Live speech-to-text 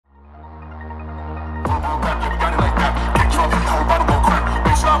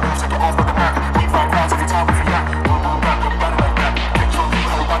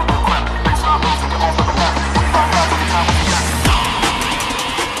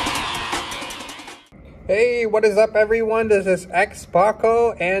Hey, what is up everyone? This is X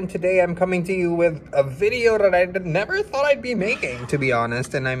Paco, and today I'm coming to you with a video that I never thought I'd be making, to be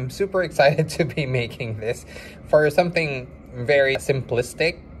honest, and I'm super excited to be making this for something very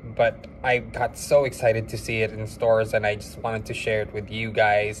simplistic, but I got so excited to see it in stores and I just wanted to share it with you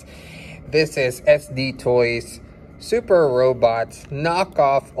guys. This is SD Toys Super Robots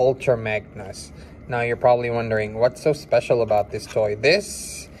Knockoff Ultra Magnus. Now you're probably wondering, what's so special about this toy?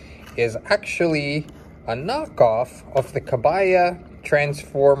 This is actually a knockoff of the Kabaya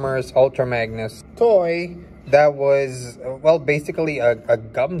Transformers Ultra Magnus toy that was, well, basically a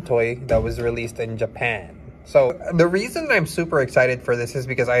gum toy that was released in Japan. So the reason I'm super excited for this is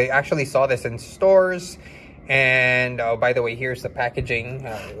because I actually saw this in stores. And oh, by the way, here's the packaging.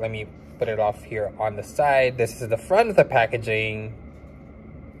 Let me put it off here on the side. This is the front of the packaging,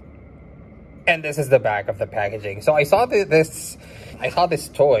 and this is the back of the packaging. So I saw this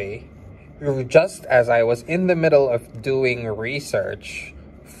toy just as I was in the middle of doing research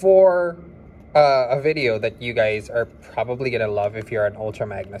for a video that you guys are probably gonna love if you're an Ultra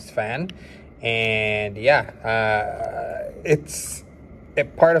Magnus fan. And yeah, it's a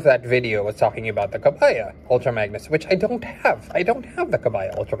part of that video was talking about the Kabaya Ultra Magnus, which I don't have. I don't have the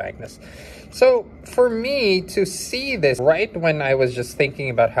Kabaya Ultra Magnus. So for me to see this right when I was just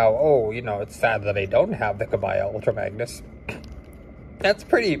thinking about how, oh, you know, it's sad that I don't have the Kabaya Ultra Magnus, that's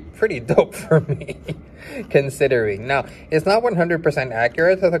pretty dope for me, considering. Now, it's not 100%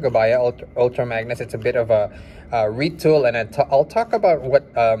 accurate to the Kabaya Ultra Magnus. It's a bit of a retool, and I'll talk about what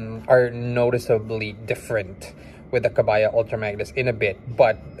are noticeably different with the Kabaya Ultra Magnus in a bit.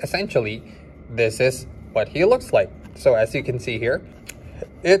 But essentially, this is what he looks like. So as you can see here,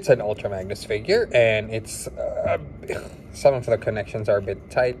 it's an Ultra Magnus figure, and it's some of the connections are a bit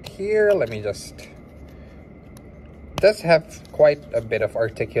tight here. Let me just... does have quite a bit of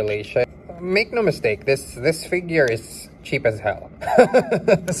articulation. Make no mistake, this figure is cheap as hell.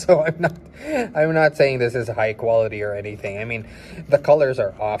 So I'm not saying this is high quality or anything. I mean, the colors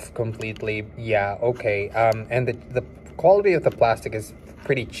are off completely. Yeah, okay. And the quality of the plastic is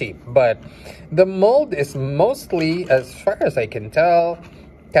pretty cheap, but the mold is mostly, as far as I can tell,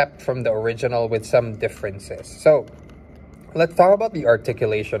 kept from the original with some differences. So let's talk about the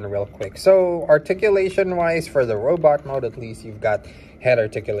articulation real quick. So articulation wise, for the robot mode at least, you've got head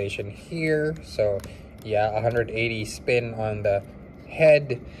articulation here. So yeah, 180 spin on the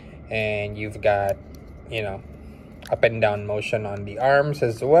head, and you've got, you know, up and down motion on the arms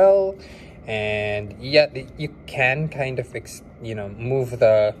as well. And yet you can kind of, you know, move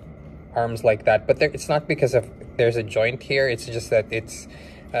the arms like that, but it's not because of there's a joint here. It's just that it's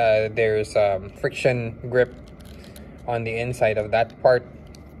there's friction grip on the inside of that part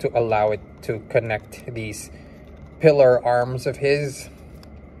to allow it to connect these pillar arms of his.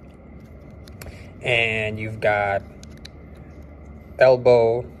 And you've got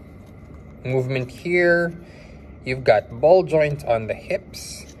elbow movement here. You've got ball joint on the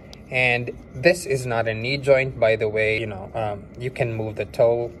hips, and this is not a knee joint, by the way. You know, you can move the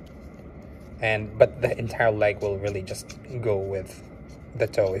toe, but the entire leg will really just go with the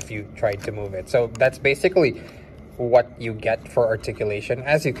toe if you try to move it. So that's basically what you get for articulation.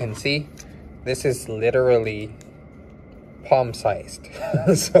 As you can see, this is literally palm sized.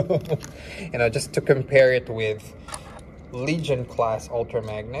 So, you know, just to compare it with Legion class Ultra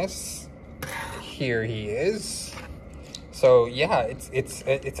Magnus, here he is. So yeah,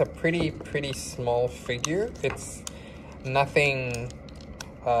 it's a pretty small figure. It's nothing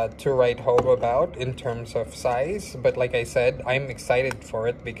to write home about in terms of size, but like I said, I'm excited for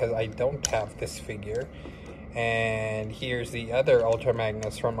it because I don't have this figure. And here's the other Ultra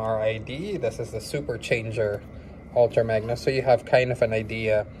Magnus from RID. This is the Super Changer Ultra Magnus, so you have kind of an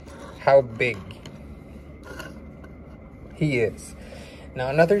idea how big he is. Now,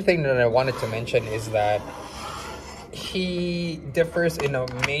 another thing that I wanted to mention is that he differs in a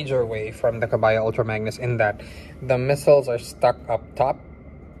major way from the Kabaya Ultra Magnus in that the missiles are stuck up top.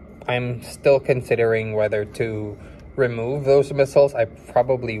 I'm still considering whether to remove those missiles. I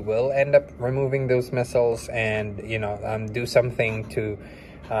probably will end up removing those missiles and, you know, do something to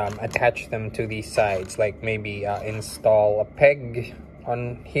attach them to these sides, like maybe install a peg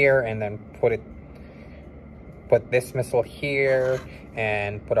on here and then put this missile here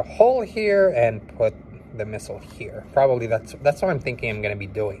and put a hole here and put the missile here. Probably that's what I'm thinking I'm going to be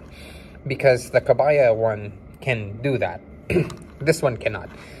doing, because the Kabaya one can do that. This one cannot,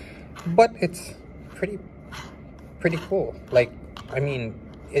 but it's pretty cool. Like, I mean,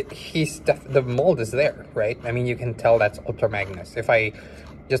 the mold is there, right? I mean, you can tell that's Ultra Magnus. If I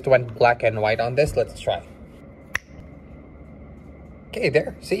just went black and white on this, let's try. Okay,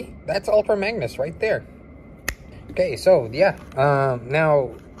 there, see, that's Ultra Magnus right there. Okay, so yeah,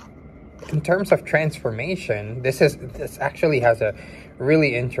 now in terms of transformation, this actually has a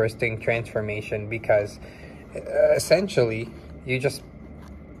really interesting transformation because essentially you just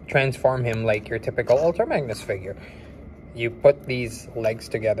transform him like your typical Ultra Magnus figure. You put these legs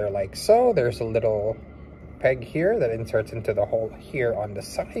together like so. There's a little peg here that inserts into the hole here on the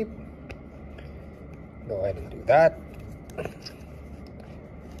side. Go ahead and do that.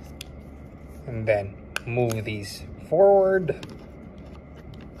 And then move these forward.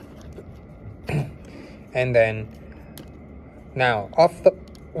 And then now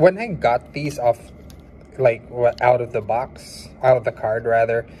when I got these off, like out of the box, out of the card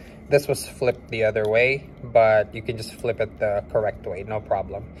rather, this was flipped the other way, but you can just flip it the correct way, no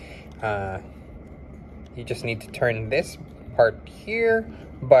problem. You just need to turn this part here,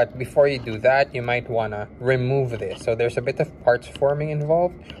 but before you do that, you might want to remove this. So there's a bit of parts forming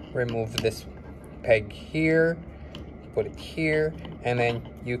involved. Remove this peg here, put it here, and then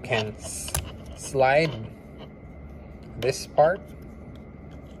you can slide this part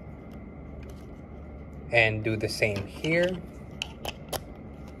and do the same here.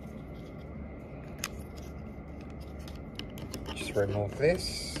 Just remove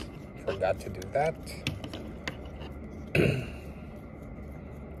this. Forgot to do that.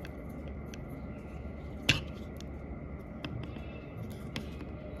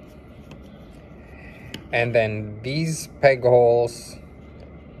 And then these peg holes,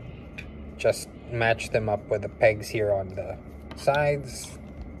 just match them up with the pegs here on the sides.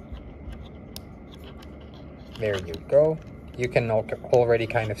 There you go. You can already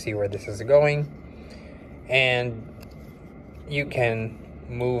kind of see where this is going. And you can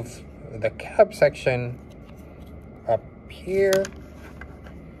move the cab section up here.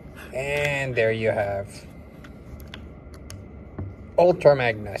 And there you have Ultra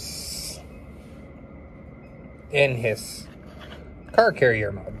Magnus in his car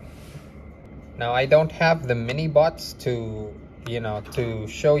carrier mode. Now I don't have the mini bots to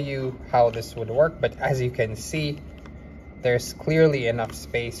show you how this would work, but as you can see, there's clearly enough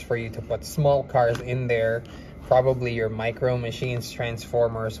space for you to put small cars in there. Probably your Micro Machines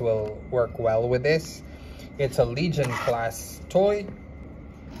Transformers will work well with this. It's a Legion class toy.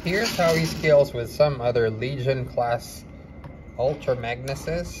 Here's how he scales with some other Legion class Ultra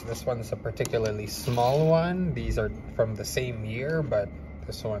Magnuses. This one's a particularly small one. These are from the same year, but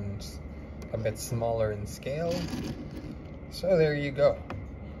this one's a bit smaller in scale. So there you go.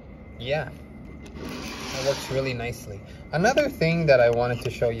 Yeah, it works really nicely. Another thing that I wanted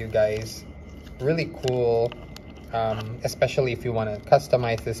to show you guys, really cool, especially if you want to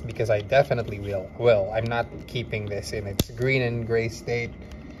customize this, because I definitely will. I'm not keeping this in its green and gray state,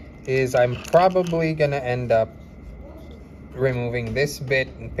 is I'm probably gonna end up removing this bit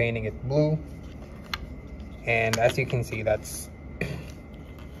and painting it blue. And as you can see, that's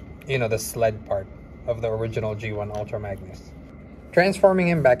the sled part of the original G1 Ultra Magnus. Transforming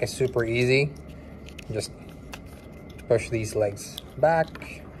him back is super easy. Just push these legs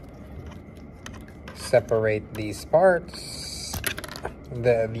back, separate these parts.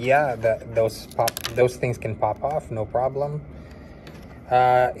 Those things can pop off, no problem.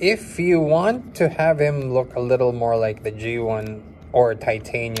 If you want to have him look a little more like the G1 or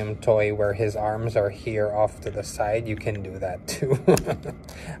titanium toy where his arms are here off to the side, you can do that too.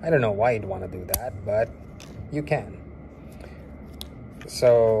 I don't know why you'd want to do that, but you can.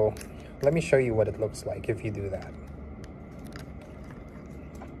 So let me show you what it looks like if you do that.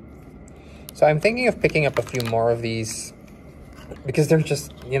 So I'm thinking of picking up a few more of these because they're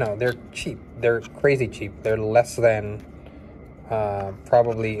just, they're cheap. They're crazy cheap. They're less than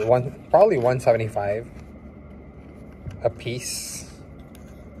probably $175 a piece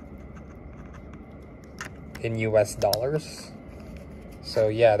in US dollars. So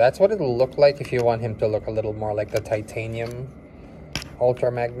yeah, that's what it'll look like if you want him to look a little more like the titanium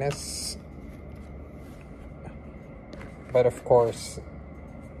Ultra Magnus. But of course,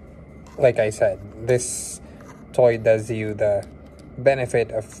 like I said, this toy does you the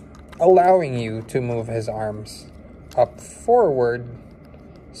benefit of allowing you to move his arms up forward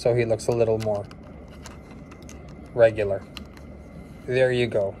so he looks a little more regular. There you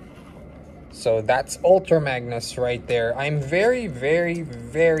go. So that's Ultra Magnus right there. I'm very, very,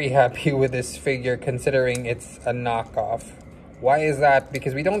 very happy with this figure considering it's a knockoff. Why is that?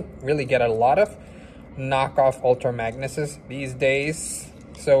 Because we don't really get a lot of knockoff Ultra Magnuses these days.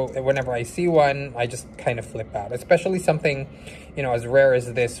 So whenever I see one, I just kind of flip out. Especially something, as rare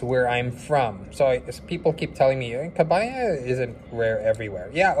as this where I'm from. So people keep telling me, Kabaya isn't rare everywhere.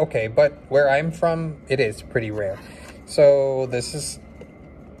 Yeah, okay, but where I'm from, it is pretty rare. So this is,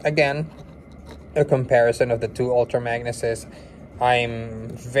 again, a comparison of the two Ultra Magnuses. I'm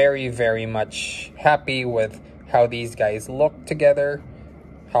very, very much happy with how these guys look together,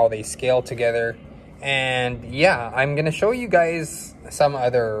 how they scale together. And yeah, I'm gonna show you guys some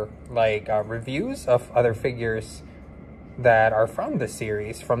other like reviews of other figures that are from the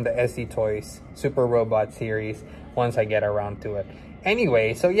series, from the SD Toys Super Robot series, once I get around to it.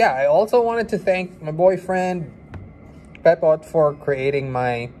 Anyway, so yeah, I also wanted to thank my boyfriend Pepot for creating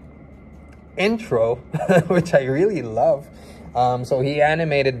my intro, which I really love. So he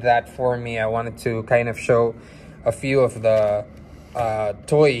animated that for me. I wanted to kind of show a few of the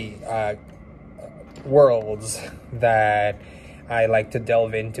toy worlds that I like to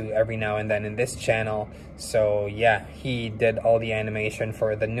delve into every now and then in this channel. So yeah, he did all the animation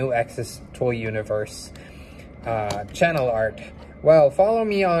for the new X's Toy Universe channel art. Well, follow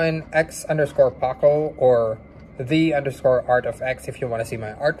me on x_Paco or the_Art of X if you want to see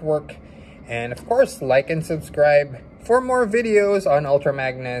my artwork. And of course, like and subscribe for more videos on Ultra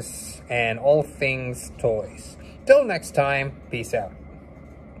Magnus and all things toys. Till next time, peace out.